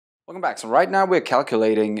Welcome back. So right now we're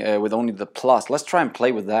calculating with only the plus. Let's try and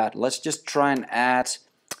play with that. Let's just try and add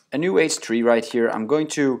a new H3 right here. I'm going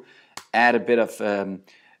to add a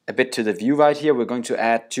bit to the view right here. We're going to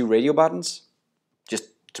add 2 radio buttons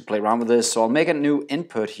just to play around with this. So I'll make a new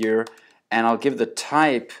input here and I'll give the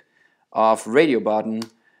type of radio button.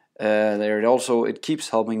 It keeps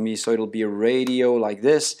helping me, so it'll be a radio like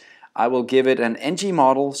this. I will give it an ng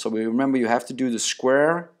model. So remember, you have to do the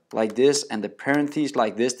square like this and the parentheses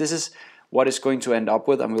like this. This is what it's going to end up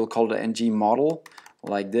with, and we'll call it an ng model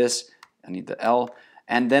like this. I need the L,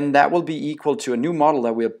 and then that will be equal to a new model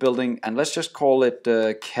that we are building, and let's just call it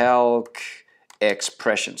calc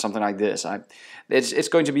expression, something like this. It's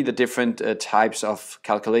going to be the different types of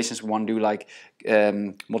calculations we want to do, like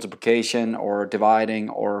multiplication or dividing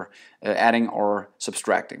or adding or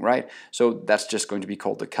subtracting, right? So that's just going to be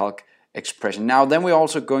called the calc expression. Now then we're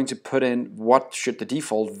also going to put in what should the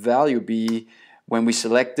default value be when we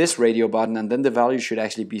select this radio button, and then the value should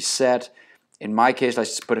actually be set. In my case, let's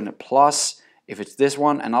just put in a plus if it's this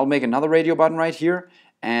one, and I'll make another radio button right here,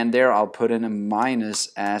 and there I'll put in a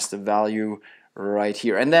minus as the value right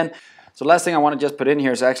here. And then so last thing I want to just put in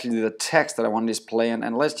here is actually the text that I want to display,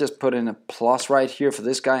 and let's just put in a plus right here for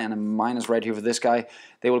this guy and a minus right here for this guy.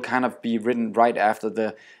 They will kind of be written right after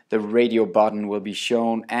the radio button will be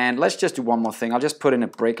shown. And let's just do one more thing. I'll just put in a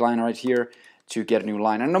break line right here to get a new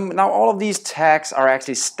line. And now all of these tags are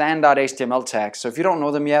actually standard HTML tags. So if you don't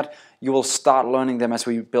know them yet, you will start learning them as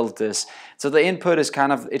we build this. So the input is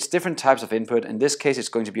it's different types of input. In this case, it's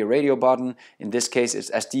going to be a radio button. In this case,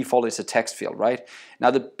 as default, it's a text field, right?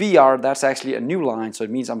 Now the BR, that's actually a new line. So it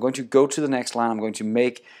means I'm going to go to the next line. I'm going to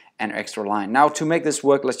make an extra line. Now to make this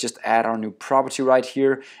work, let's just add our new property right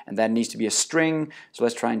here, and that needs to be a string. So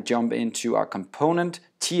let's try and jump into our component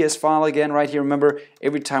TS file again right here. Remember,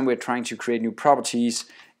 every time we're trying to create new properties,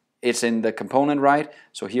 it's in the component, right?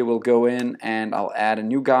 So here we'll go in and I'll add a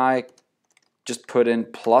new guy, just put in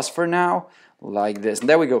plus for now, like this. And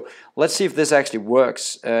there we go. Let's see if this actually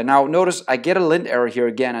works. Now notice I get a lint error here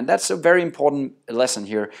again, and that's a very important lesson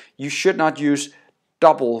here. You should not use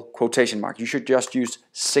double quotation marks. You should just use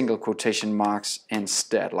single quotation marks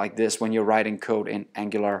instead, like this when you're writing code in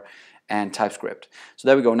Angular and Typescript. So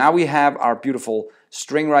there we go. Now we have our beautiful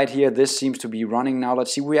string right here. This seems to be running now.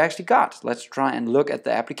 Let's see what we actually got. Let's try and look at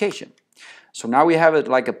the application. So now we have it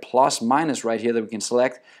like a plus minus right here that we can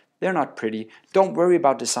select. They're not pretty. Don't worry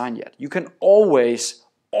about design yet. You can always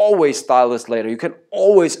style this later. You can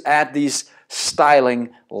always add these styling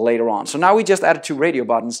later on. So now we just added 2 radio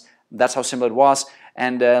buttons. That's how simple it was.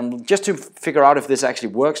 And just to figure out if this actually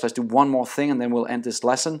works, let's do one more thing and then we'll end this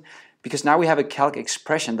lesson. Because now we have a calc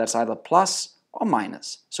expression that's either plus or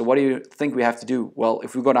minus. So what do you think we have to do? Well,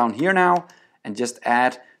 if we go down here now and just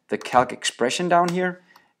add the calc expression down here,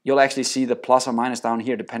 you'll actually see the plus or minus down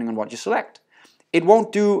here depending on what you select. It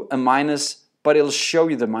won't do a minus, but it'll show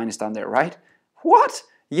you the minus down there, right? What?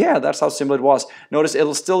 Yeah, that's how simple it was. Notice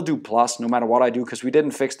it'll still do plus no matter what I do because we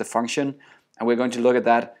didn't fix the function, and we're going to look at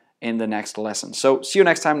that in the next lesson. So see you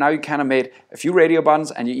next time. Now you kind of made a few radio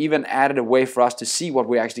buttons, and you even added a way for us to see what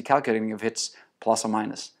we're actually calculating if it's plus or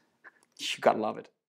minus. You gotta love it.